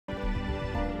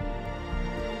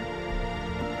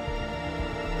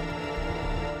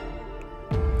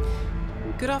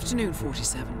Good afternoon,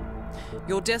 47.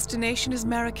 Your destination is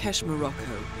Marrakesh, Morocco,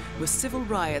 where civil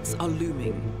riots are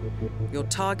looming. Your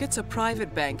targets are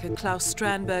private banker Klaus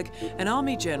Strandberg and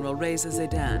Army General Reza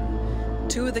Zaidan,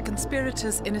 two of the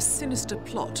conspirators in a sinister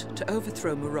plot to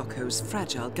overthrow Morocco's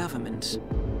fragile government.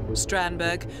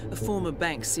 Strandberg, a former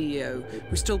bank CEO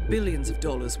who stole billions of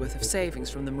dollars worth of savings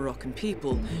from the Moroccan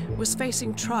people, was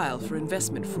facing trial for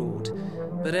investment fraud.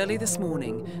 But early this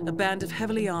morning, a band of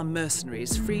heavily armed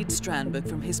mercenaries freed Strandberg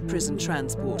from his prison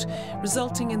transport,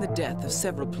 resulting in the death of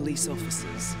several police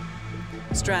officers.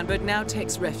 Strandberg now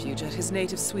takes refuge at his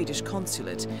native Swedish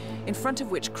consulate, in front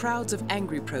of which crowds of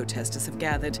angry protesters have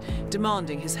gathered,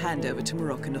 demanding his handover to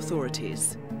Moroccan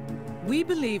authorities. We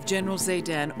believe General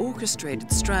Zaidan orchestrated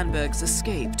Strandberg's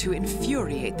escape to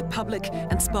infuriate the public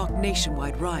and spark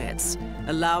nationwide riots,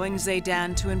 allowing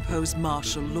Zaidan to impose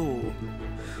martial law.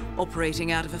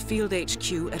 Operating out of a field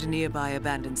HQ at a nearby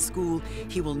abandoned school,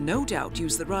 he will no doubt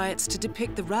use the riots to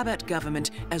depict the Rabat government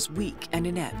as weak and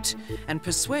inept, and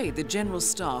persuade the general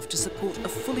staff to support a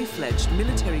fully fledged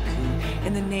military coup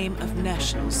in the name of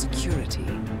national security.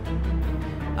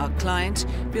 Our client,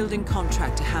 building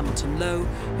contractor Hamilton Lowe,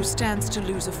 who stands to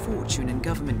lose a fortune in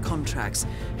government contracts,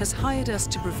 has hired us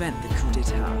to prevent the coup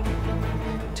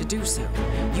d'etat. To do so,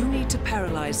 you need to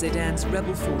paralyze Zaidan's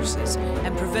rebel forces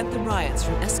and prevent the riots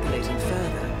from escalating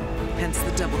further, hence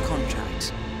the double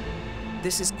contract.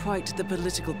 This is quite the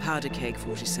political powder keg,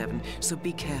 47, so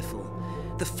be careful.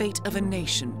 The fate of a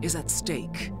nation is at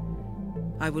stake.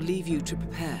 I will leave you to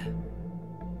prepare.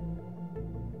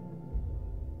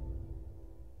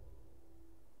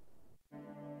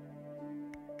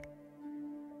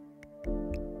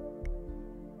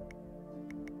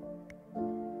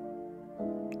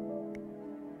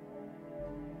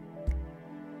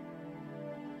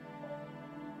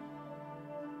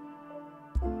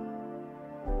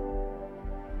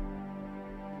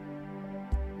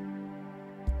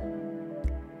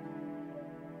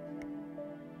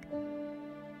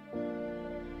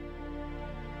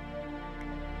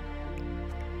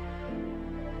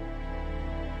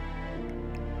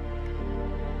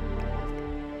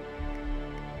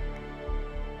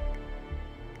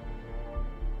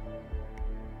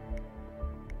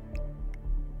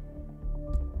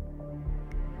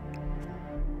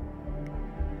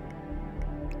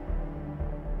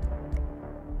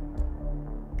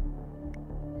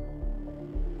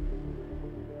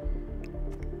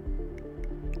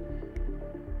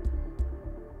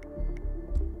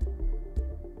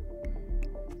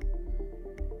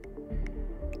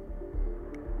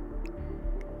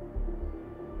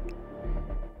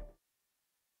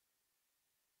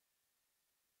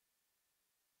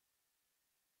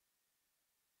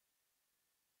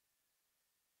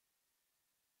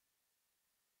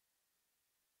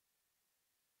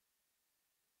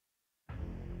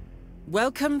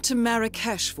 Welcome to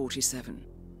Marrakesh, 47.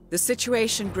 The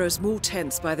situation grows more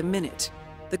tense by the minute.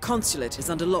 The consulate is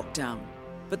under lockdown,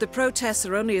 but the protests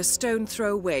are only a stone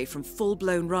throw away from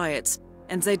full-blown riots,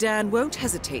 and Zaidan won't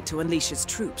hesitate to unleash his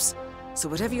troops. So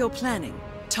whatever you're planning,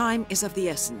 time is of the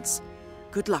essence.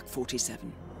 Good luck,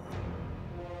 47.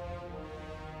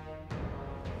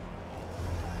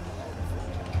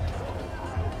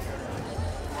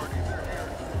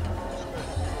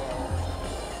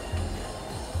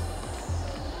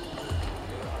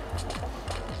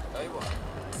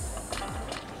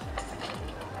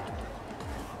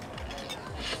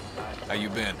 How you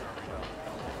been?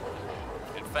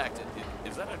 In fact,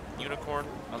 is that a unicorn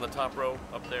on the top row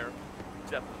up there?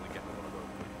 Definitely get one of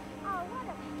those. Oh, what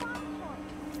a fun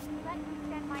choice. Let me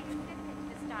send my assistant to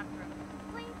the stock room.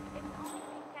 Please, it will only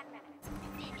take 10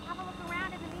 minutes. Have a look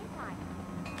around in the meantime.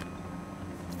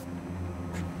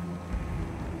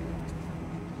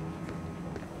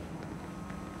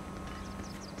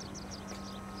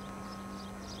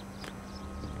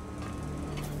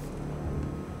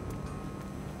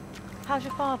 How's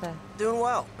your father? Doing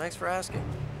well, thanks for asking.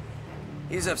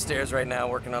 He's upstairs right now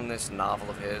working on this novel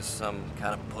of his, some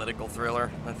kind of political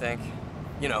thriller, I think.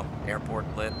 You know,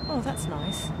 airport lit. Oh, that's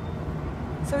nice.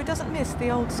 So he doesn't miss the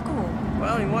old school?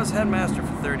 Well, he was headmaster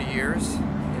for 30 years,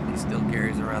 and he still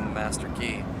carries around the master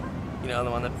key. You know,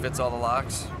 the one that fits all the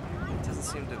locks. He doesn't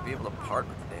seem to be able to part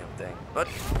with the damn thing. But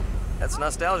that's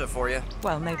nostalgia for you.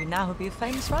 Well, maybe now he'll be a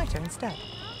famous writer instead.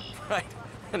 Right,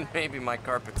 and maybe my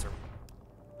carpets are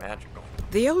magical.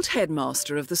 The old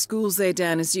headmaster of the school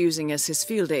Zaidan is using as his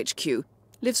field HQ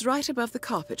lives right above the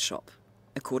carpet shop.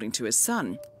 According to his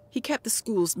son, he kept the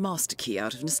school's master key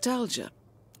out of nostalgia.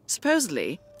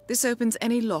 Supposedly, this opens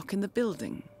any lock in the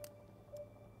building.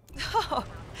 Oh,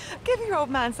 give your old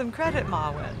man some credit,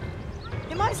 Marwin.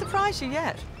 He might surprise you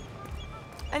yet.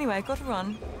 Anyway, gotta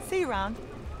run. See you around.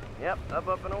 Yep,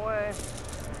 up and away.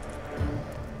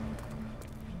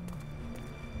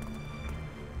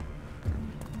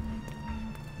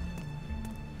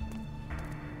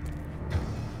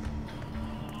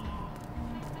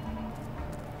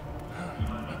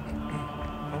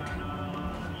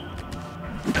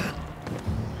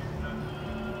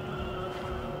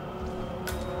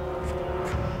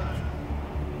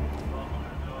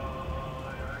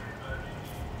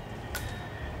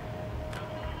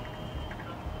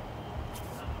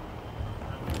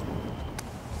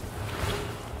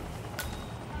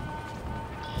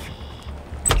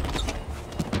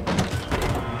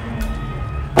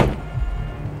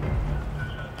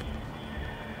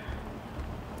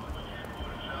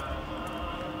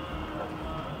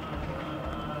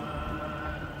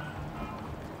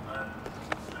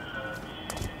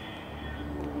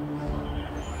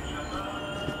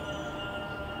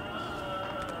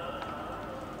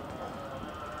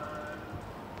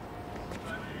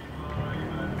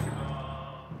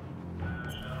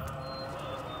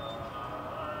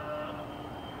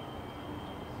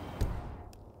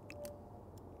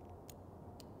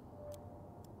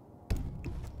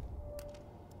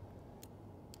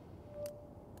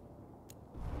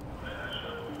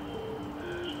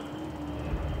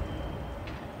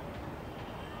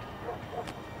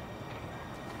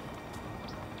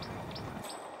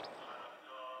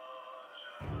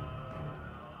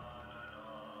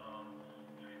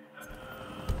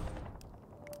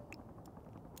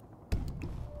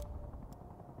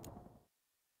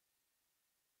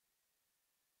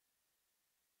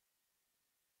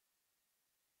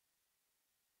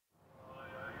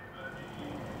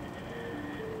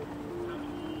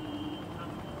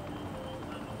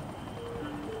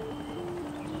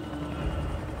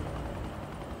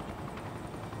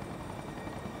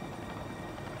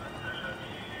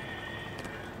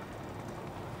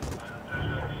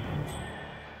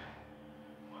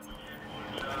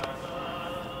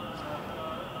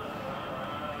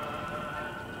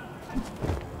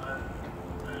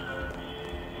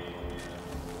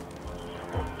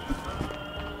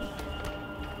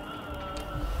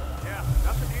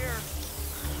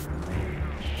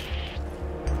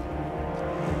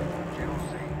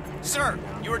 Sir,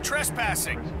 you were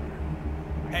trespassing.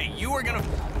 Hey, you were gonna...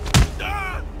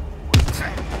 Ah!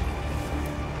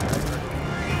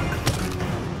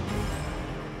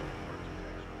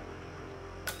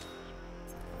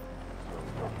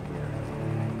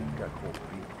 Got cold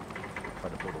feet.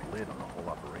 Tried to put a lid on the whole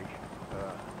operation.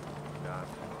 Not,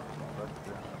 but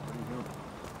pretty human.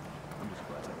 I'm just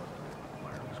glad I wasn't in the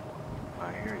firing squad.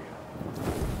 I hear you.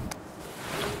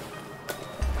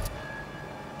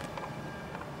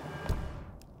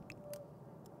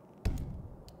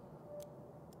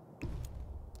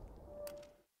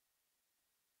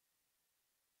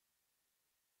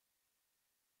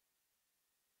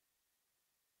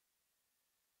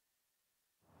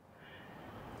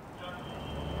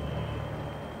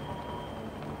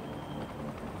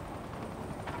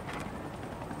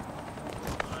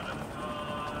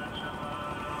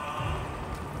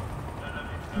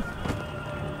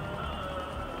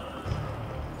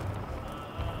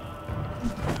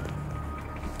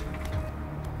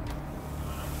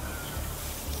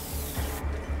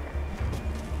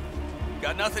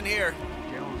 Got nothing here.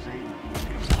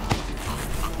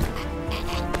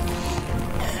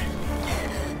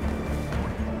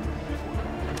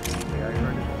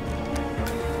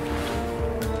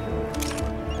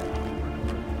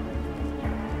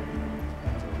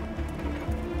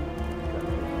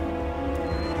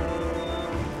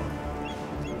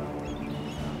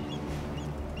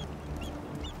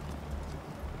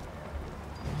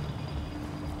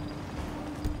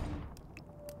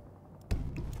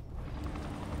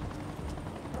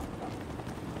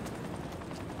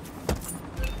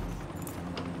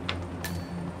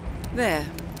 There.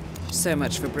 So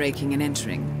much for breaking and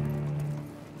entering.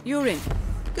 You're in.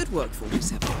 Good work,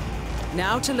 47.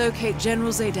 Now to locate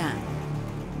General Zaydan.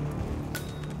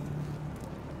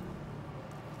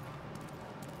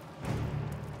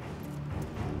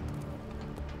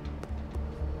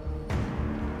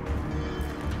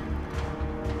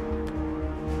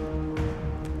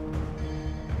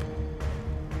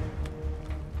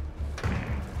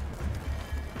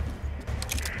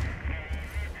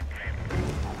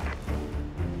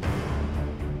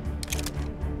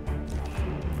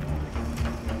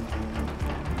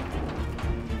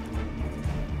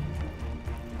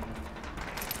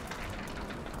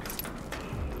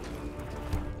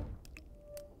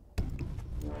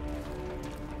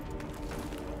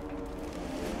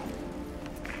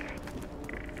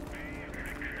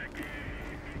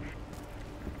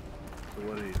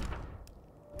 what do you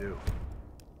do?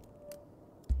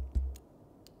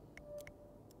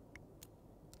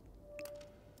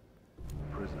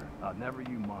 Prisoner, never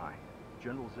you mind.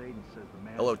 General Zayden says the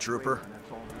man. Hello, trooper. And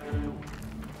that's all we can do.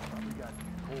 We got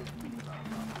cold feet about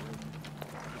operation.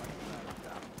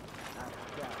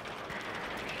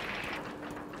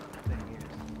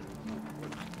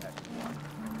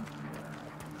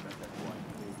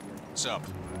 What's up?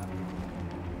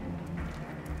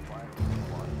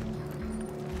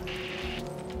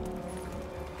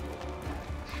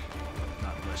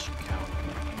 Not unless you count.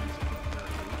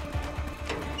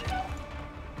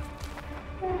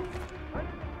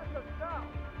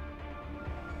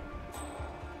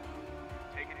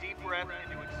 Take a deep breath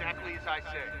and do exactly as I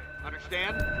say.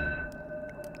 Understand?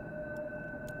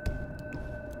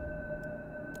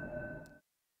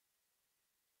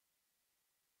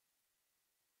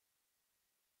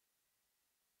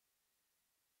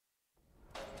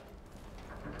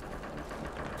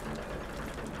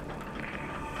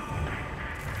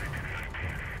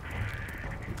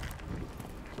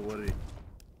 So what do you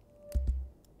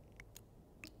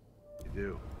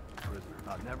do? Prisoner,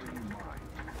 never you mind.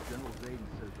 General Zayden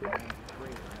says the man's a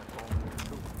traitor, and that's all we can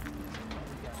do.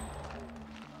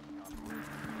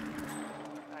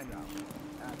 I know.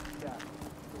 That's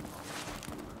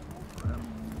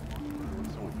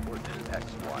what's so important is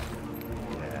X-Y.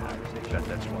 Yeah,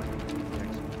 that's right.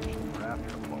 Execution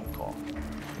after a phone call.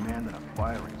 Commanding a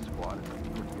firing squad is a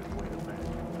pretty good way to manage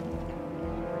it.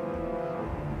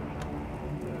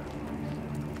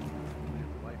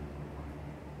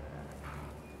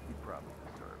 He probably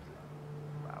deserves it.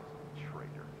 Lousy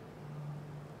traitor.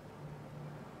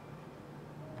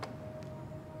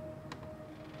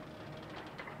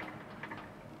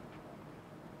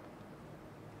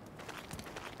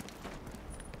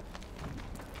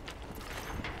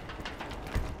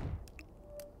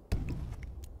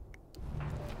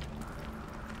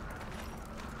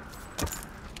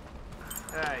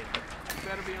 Hey, you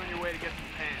better be on your way to get some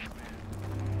pants, man.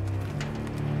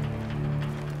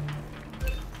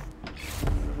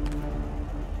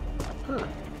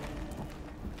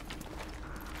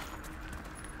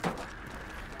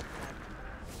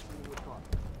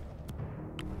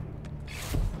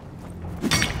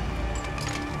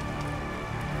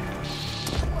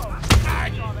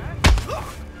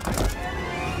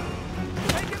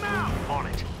 Take him out! On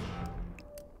it.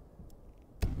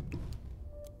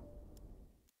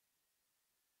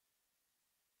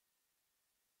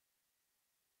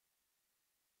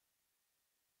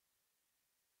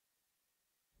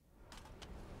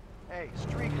 Hey,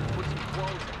 Streaker, put some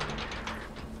clothes on.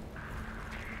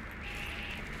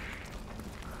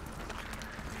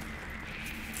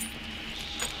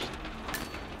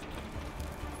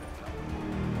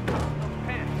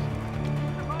 Pants.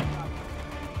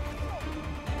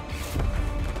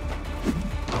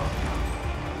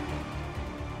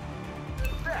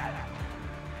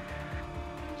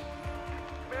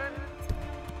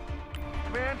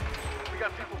 Man, we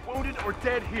got people wounded or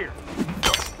dead here.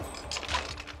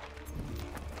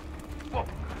 Whoa.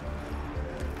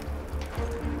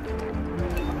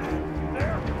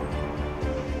 There.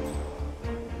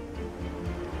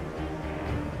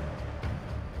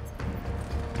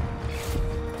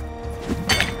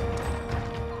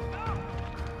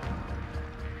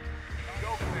 Go,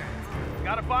 man.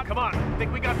 Got a bot? Come on. I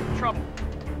think we got some trouble.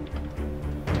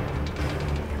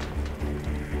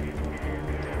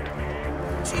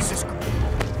 Jesus Christ.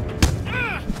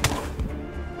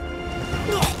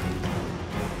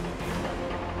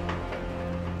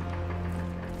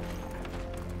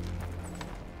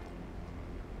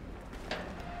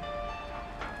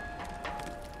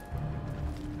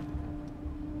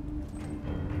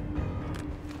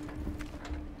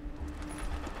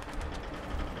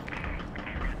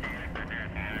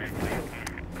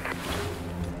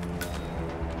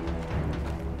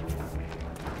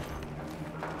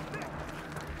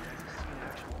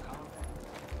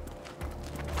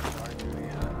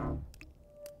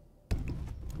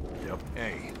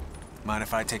 Hey, mind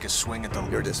if I take a swing at the...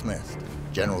 You're dismissed.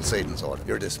 General Zayden's order.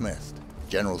 You're dismissed.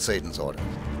 General Zayden's order.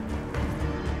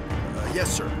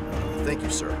 Yes, sir. Thank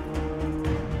you, sir.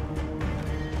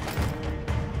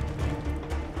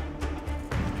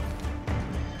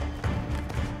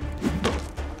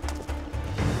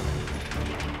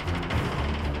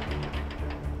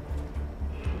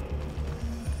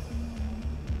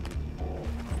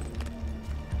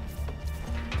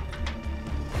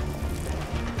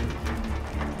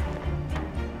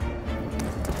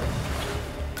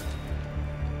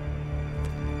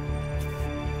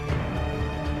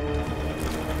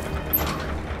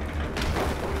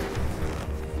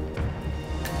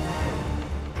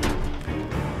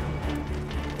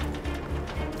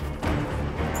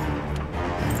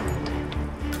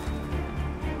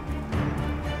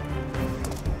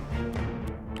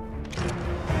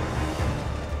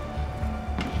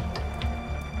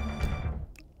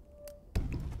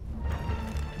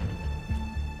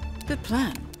 Good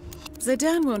plan.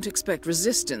 Zaydan won't expect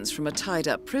resistance from a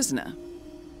tied-up prisoner.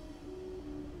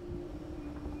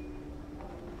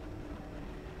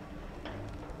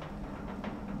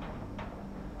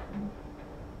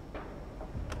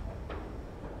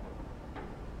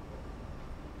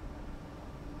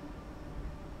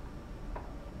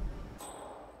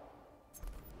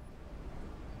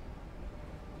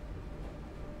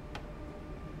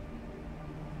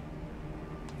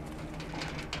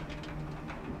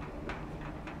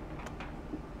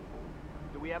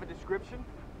 Do we have a description?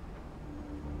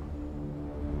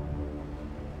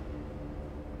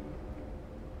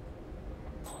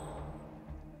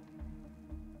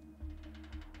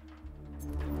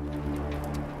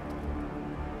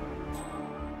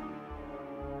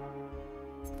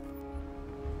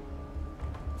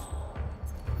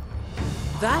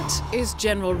 That is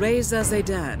General Reza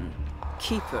Zaydan,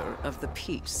 Keeper of the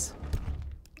Peace.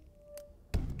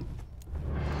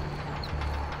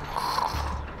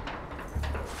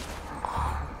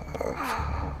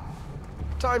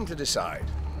 Time to decide.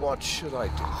 What should I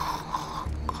do?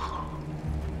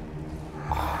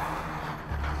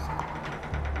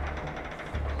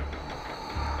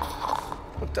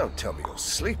 But don't tell me you're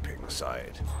sleeping,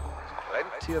 Syed.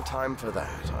 Plenty of time for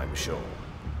that, I'm sure.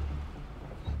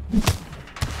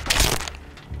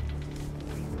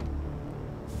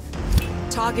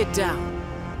 Target down.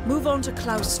 Move on to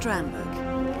Klaus Strandberg.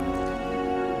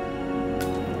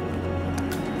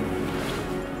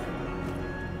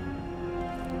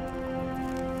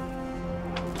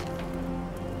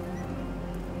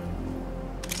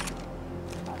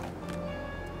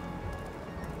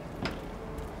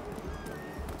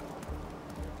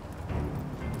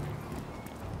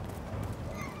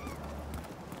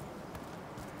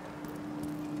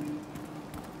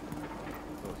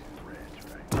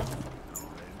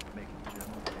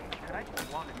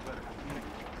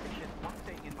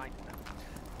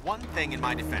 One thing in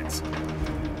my defense.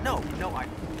 No, I...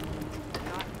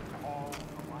 Not all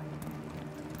alike.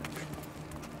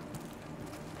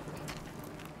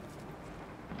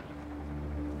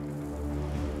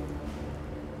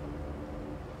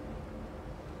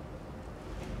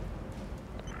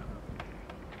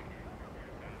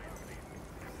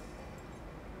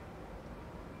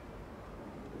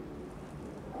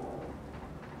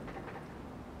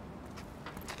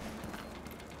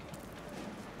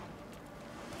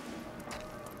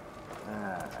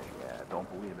 Yeah, don't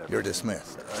believe that. You're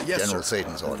dismissed. Yes, General sir.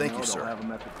 Satan's order. Thank you, They'll sir. have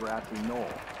him at the grassy knoll.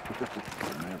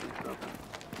 Maybe something.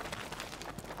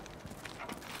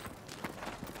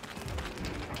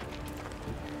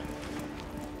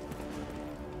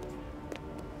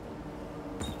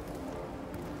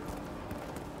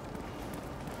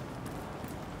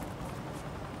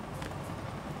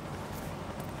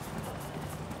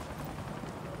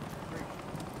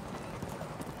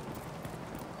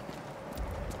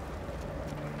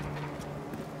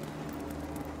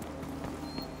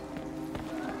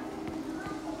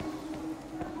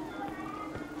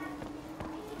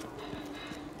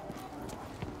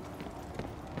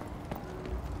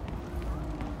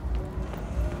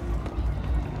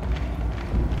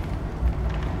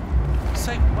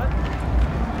 Say what?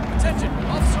 Attention!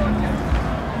 Officer on deck!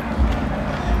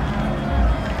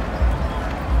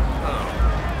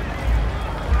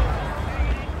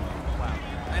 Wow.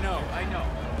 I know.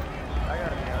 I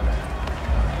gotta be on that.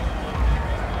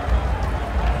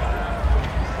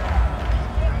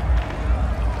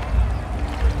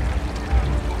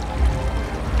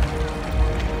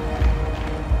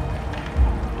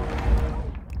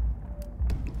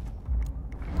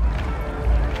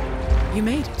 You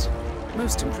made it.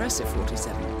 Most impressive,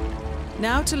 47.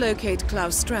 Now to locate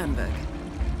Klaus Strandberg.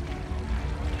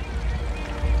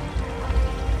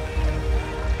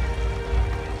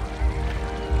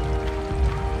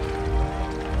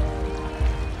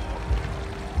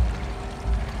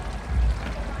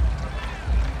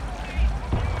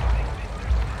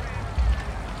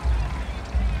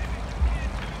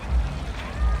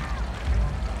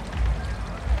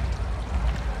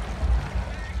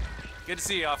 Good to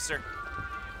see you, officer.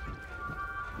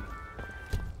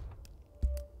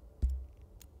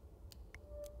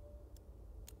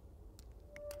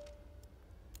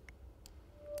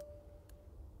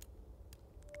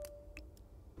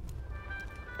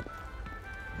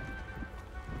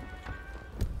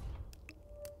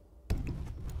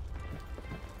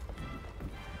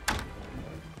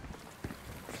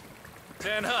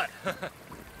 Dan Hutt.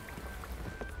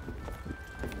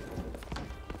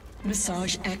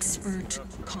 Massage expert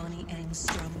Connie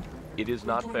Engstrom. It is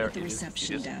not fair. At the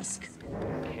reception desk.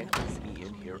 Can't leave me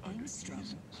in here under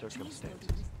these circumstances.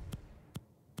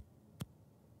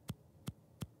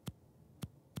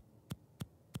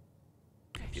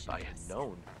 If I had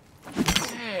known.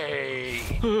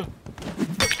 Hey!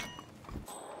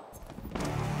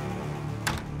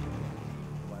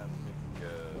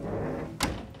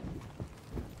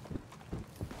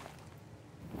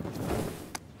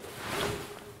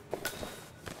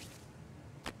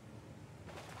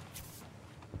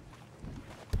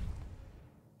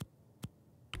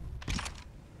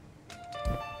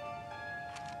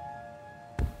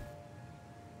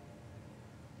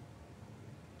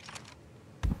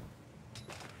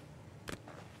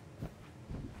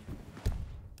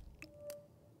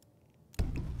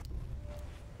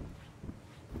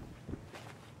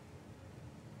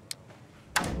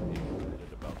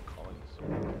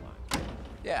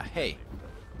 Yeah, hey.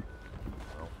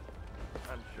 Well,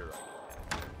 I'm sure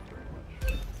I can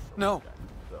very much. No.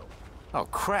 So, Oh,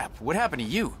 crap. What happened to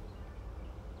you?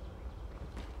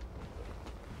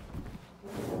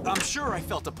 I'm sure I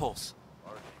felt a pulse.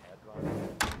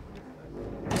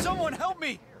 Someone help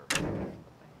me!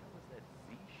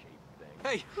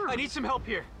 Hey, I need some help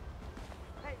here.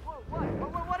 Hey,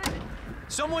 what is it?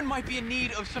 Someone might be in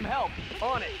need of some help.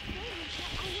 On it.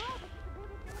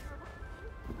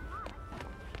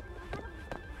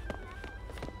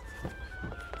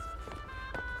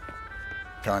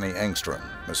 Connie Engstrom,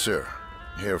 monsieur.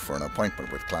 Here for an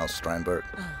appointment with Klaus Strandberg.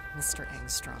 Oh, Mr.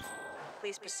 Engstrom.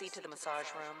 Please proceed to the massage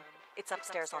room. It's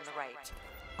upstairs on the right.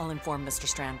 I'll inform Mr.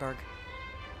 Strandberg.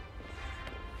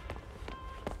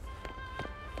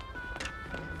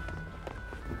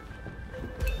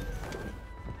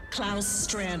 Klaus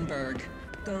Strandberg,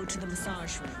 go to the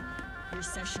massage room. Your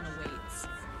session awaits.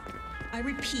 I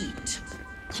repeat,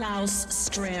 Klaus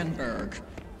Strandberg,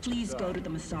 please go to the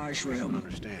massage room.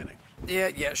 Understanding.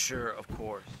 Yeah, sure, of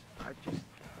course. I just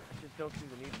don't see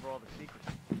the need for all the secrets.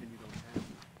 Then you don't have.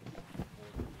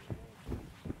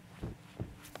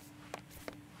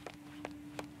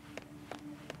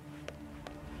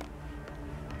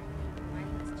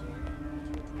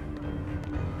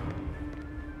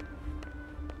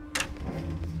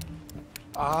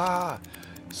 Ah,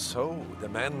 so the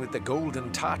man with the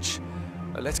golden touch.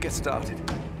 Let's get started.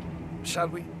 Shall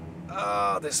we?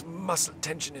 Ah, this muscle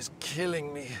tension is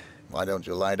killing me. Why don't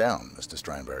you lie down, Mr.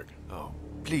 Strandberg? Oh,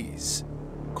 please,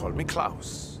 call me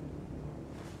Klaus.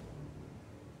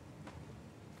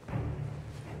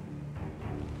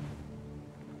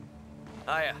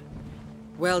 Hiya.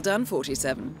 Well done,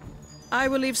 47. I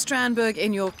will leave Strandberg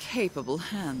in your capable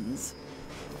hands.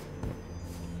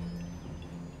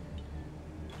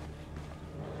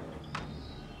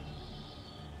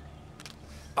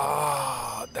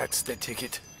 Ah, that's the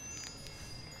ticket.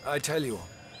 I tell you,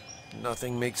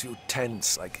 nothing makes you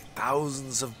tense like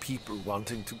thousands of people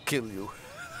wanting to kill you.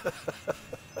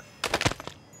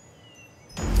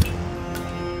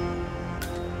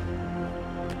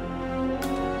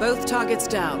 Both targets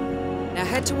down. Now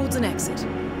head towards an exit.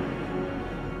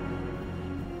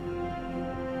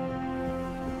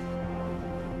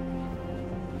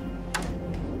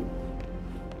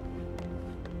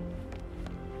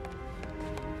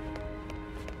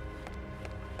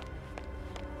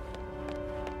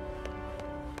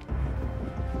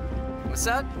 What's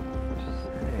that?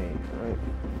 Hey, right.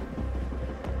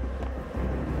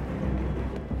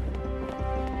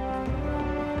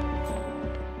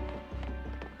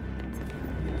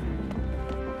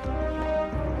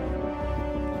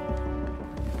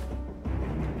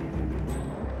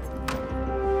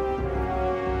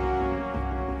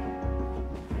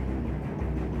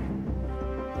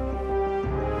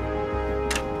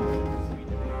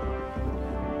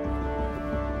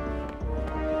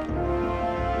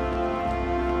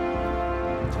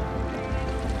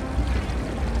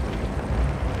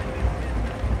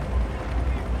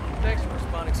 Thanks for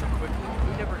responding so quickly.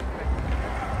 We never expected.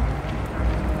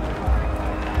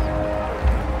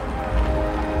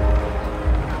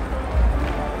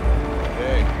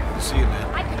 Hey, see you,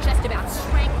 man. I could just about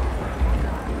strangle.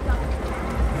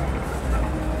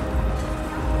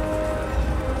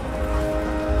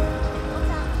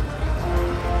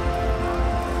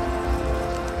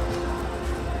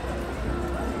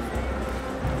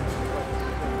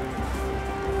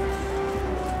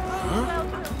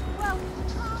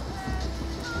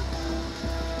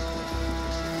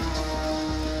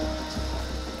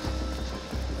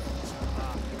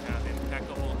 Pack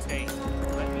the whole tape.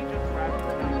 Let me just wrap it.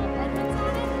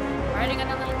 Riding on a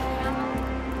little camel.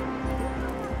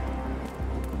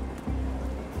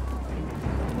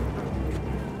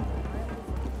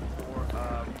 Or,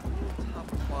 top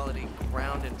quality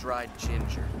ground and dried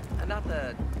ginger. And not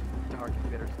the dark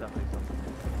and bitter stuff they sometimes.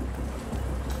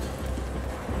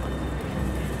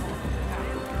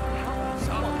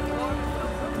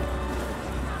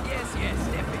 Yes,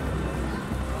 step in.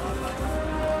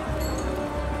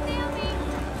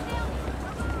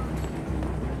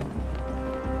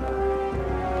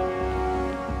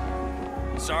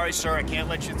 Sorry, sir, I can't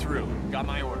let you through. Got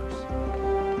my orders.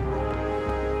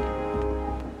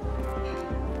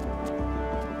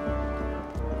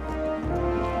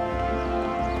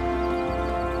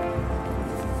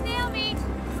 Snail meat!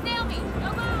 Snail meat!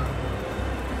 Go, go!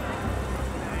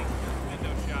 Thanks.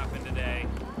 Window shopping today.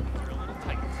 Things are a little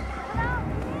tight.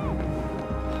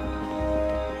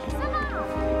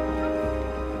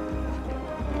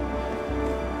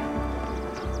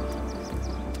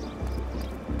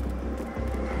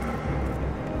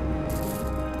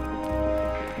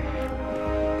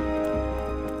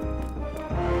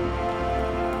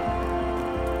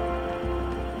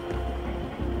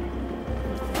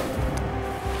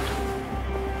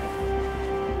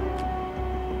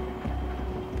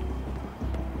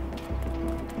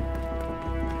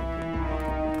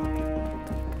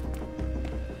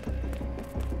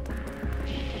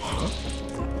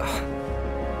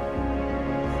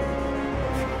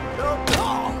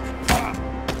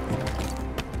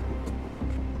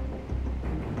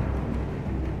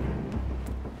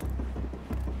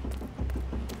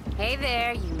 Hey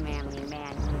there, you manly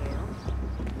man, you.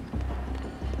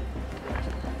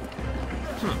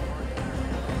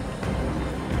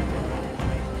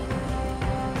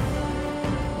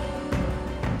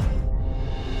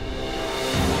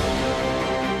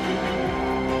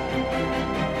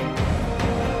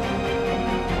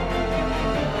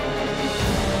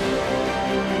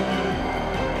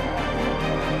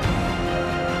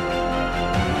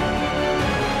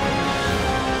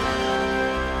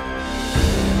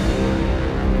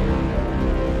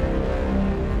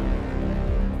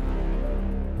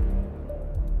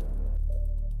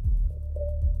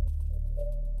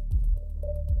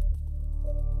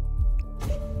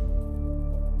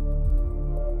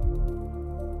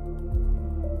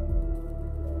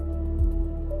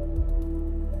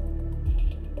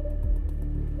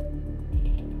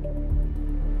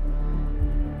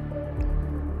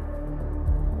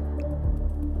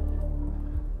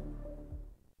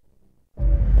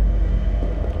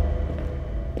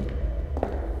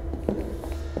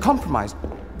 Compromised?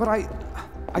 But I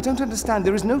don't understand.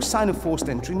 There is no sign of forced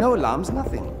entry, no alarms,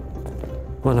 nothing.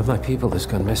 One of my people has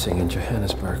gone missing in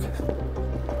Johannesburg.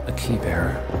 A key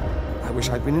bearer. I wish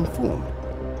I'd been informed.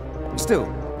 Still,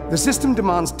 the system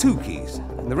demands 2 keys,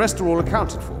 and the rest are all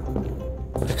accounted for.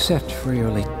 Except for your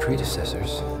late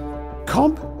predecessors.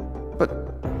 Comp? But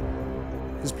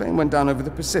his plane went down over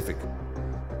the Pacific.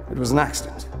 It was an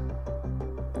accident.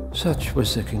 Such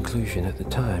was the conclusion at the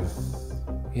time.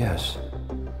 Yes.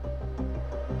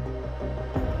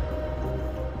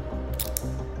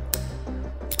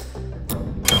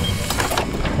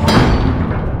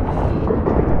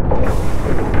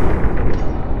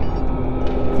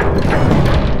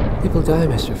 People die,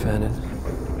 Mr. Fannin.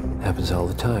 Happens all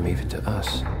the time, even to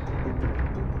us.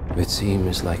 It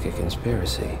seems like a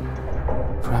conspiracy.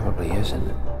 Probably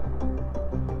isn't.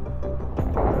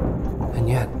 And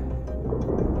yet,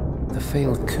 the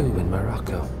failed coup in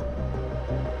Morocco,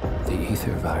 the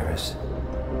ether virus.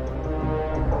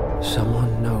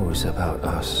 Someone knows about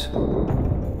us.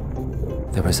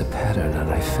 There was a pattern and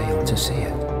I failed to see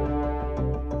it.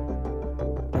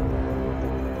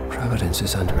 Providence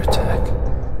is under attack.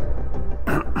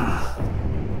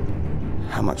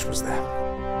 How much was there?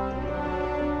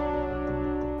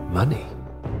 Money?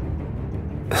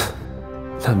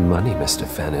 Not money, Mr.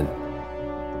 Fannin.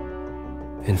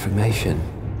 Information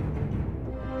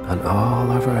on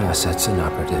all of our assets and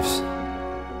operatives.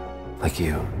 Like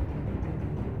you.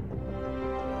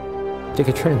 Dig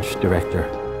a trench, Director.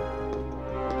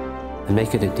 And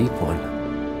make it a deep one.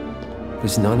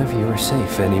 Because none of you are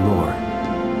safe anymore.